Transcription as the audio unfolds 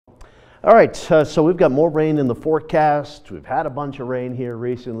All right, so we've got more rain in the forecast. We've had a bunch of rain here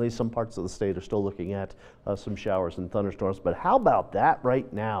recently. Some parts of the state are still looking at some showers and thunderstorms. But how about that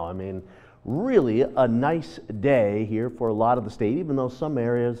right now? I mean, really a nice day here for a lot of the state, even though some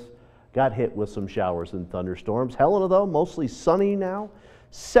areas got hit with some showers and thunderstorms. Helena, though, mostly sunny now,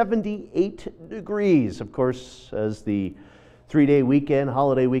 78 degrees. Of course, as the three-day weekend,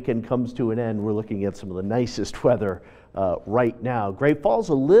 holiday weekend comes to an end, we're looking at some of the nicest weather right now. Great Falls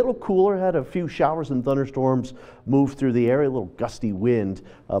a little cooler, had a few showers and thunderstorms move through the area, a little gusty wind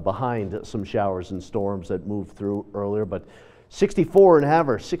behind some showers and storms that moved through earlier, but 64 in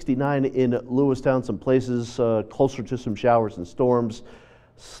Havre, 69 in Lewistown, some places closer to some showers and storms,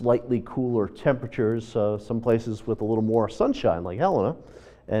 slightly cooler temperatures, some places with a little more sunshine like Helena,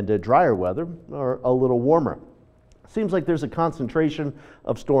 and drier weather or a little warmer. Seems like there's a concentration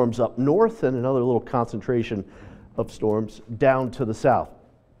of storms up north and another little concentration of storms down to the south.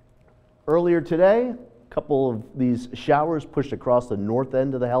 Earlier today, a couple of these showers pushed across the north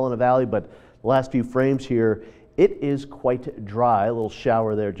end of the Helena Valley, but the last few frames here, it is quite dry. A little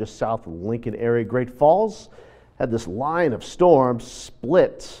shower there just south of the Lincoln area. Great Falls had this line of storms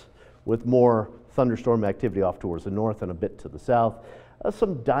split with more thunderstorm activity off towards the north and a bit to the south.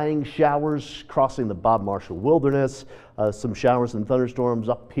 Some dying showers crossing the Bob Marshall Wilderness, some showers and thunderstorms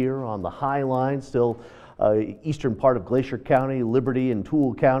up here on the High Line, still eastern part of Glacier County, Liberty and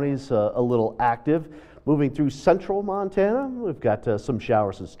Toole counties a little active. Moving through central Montana, we've got some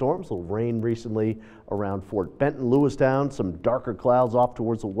showers and storms, a little rain recently around Fort Benton, Lewistown, some darker clouds off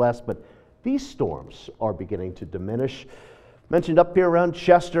towards the west, but these storms are beginning to diminish. Mentioned up here around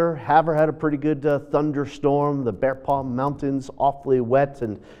Chester, Havre had a pretty good thunderstorm. The Bear Paw Mountains awfully wet,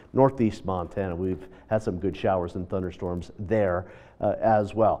 and northeast Montana, we've had some good showers and thunderstorms there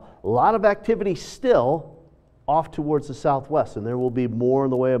as well. A lot of activity still off towards the southwest, and there will be more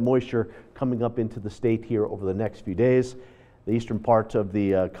in the way of moisture coming up into the state here over the next few days. The eastern part of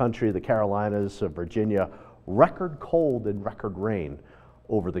the country, the Carolinas, Virginia, record cold and record rain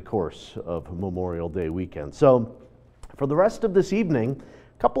over the course of Memorial Day weekend. So for the rest of this evening,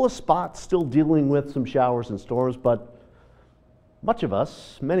 a couple of spots still dealing with some showers and storms, but much of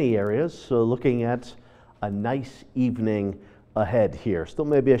us, many areas, looking at a nice evening ahead here. Still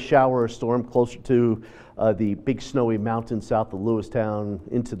maybe a shower or storm closer to the big snowy mountains south of Lewistown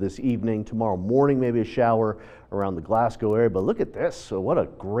into this evening. Tomorrow morning, maybe a shower around the Glasgow area. But look at this. So what a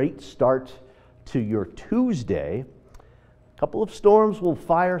great start to your Tuesday. A couple of storms will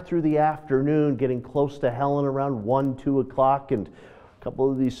fire through the afternoon, getting close to Helena around 1, 2 o'clock. And a couple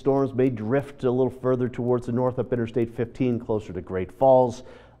of these storms may drift a little further towards the north up Interstate 15, closer to Great Falls.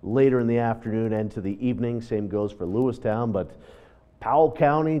 Later in the afternoon and to the evening, same goes for Lewistown, but Powell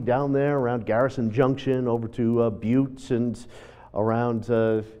County down there around Garrison Junction over to Butte and around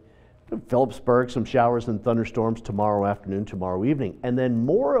Phillipsburg, some showers and thunderstorms tomorrow afternoon, tomorrow evening. And then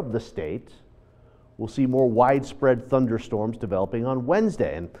more of the state will see more widespread thunderstorms developing on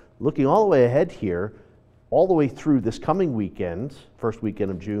Wednesday. And looking all the way ahead here, all the way through this coming weekend, first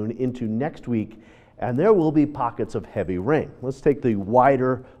weekend of June, into next week, and there will be pockets of heavy rain. Let's take the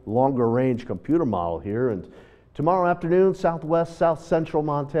wider, longer range computer model here. And tomorrow afternoon, southwest, south central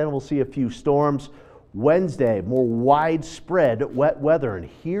Montana, we'll see a few storms. Wednesday, more widespread wet weather. And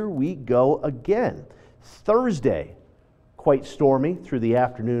here we go again. Thursday, quite stormy through the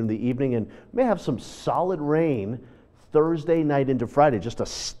afternoon and the evening, and may have some solid rain Thursday night into Friday. Just a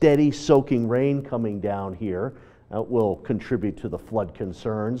steady soaking rain coming down here will contribute to the flood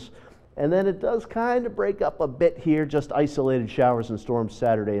concerns. And then it does kind of break up a bit here, just isolated showers and storms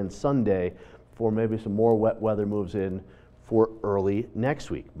Saturday and Sunday before maybe some more wet weather moves in for early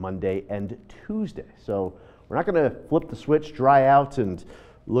next week, Monday and Tuesday. So we're not going to flip the switch, dry out, and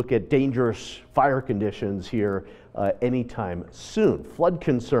look at dangerous fire conditions here anytime soon. Flood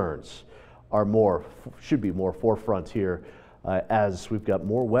concerns are should be more forefront here as we've got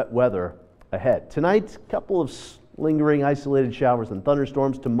more wet weather ahead. Tonight, a couple of lingering isolated showers and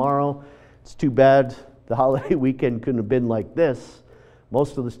thunderstorms. Tomorrow, it's too bad the holiday weekend couldn't have been like this.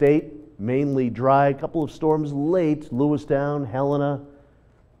 Most of the state, mainly dry. A couple of storms late, Lewistown, Helena,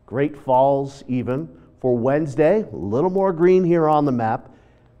 Great Falls even. For Wednesday, a little more green here on the map.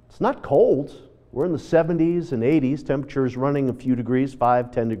 It's not cold. We're in the 70s and 80s. Temperatures running a few degrees,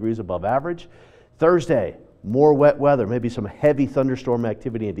 5, 10 degrees above average. Thursday, more wet weather, maybe some heavy thunderstorm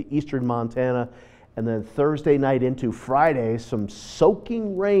activity into eastern Montana. And then Thursday night into Friday, some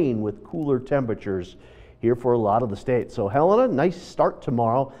soaking rain with cooler temperatures here for a lot of the state. So Helena, nice start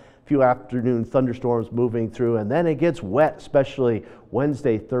tomorrow. A few afternoon thunderstorms moving through, and then it gets wet, especially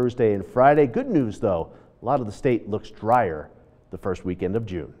Wednesday, Thursday, and Friday. Good news, though, a lot of the state looks drier the first weekend of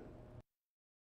June.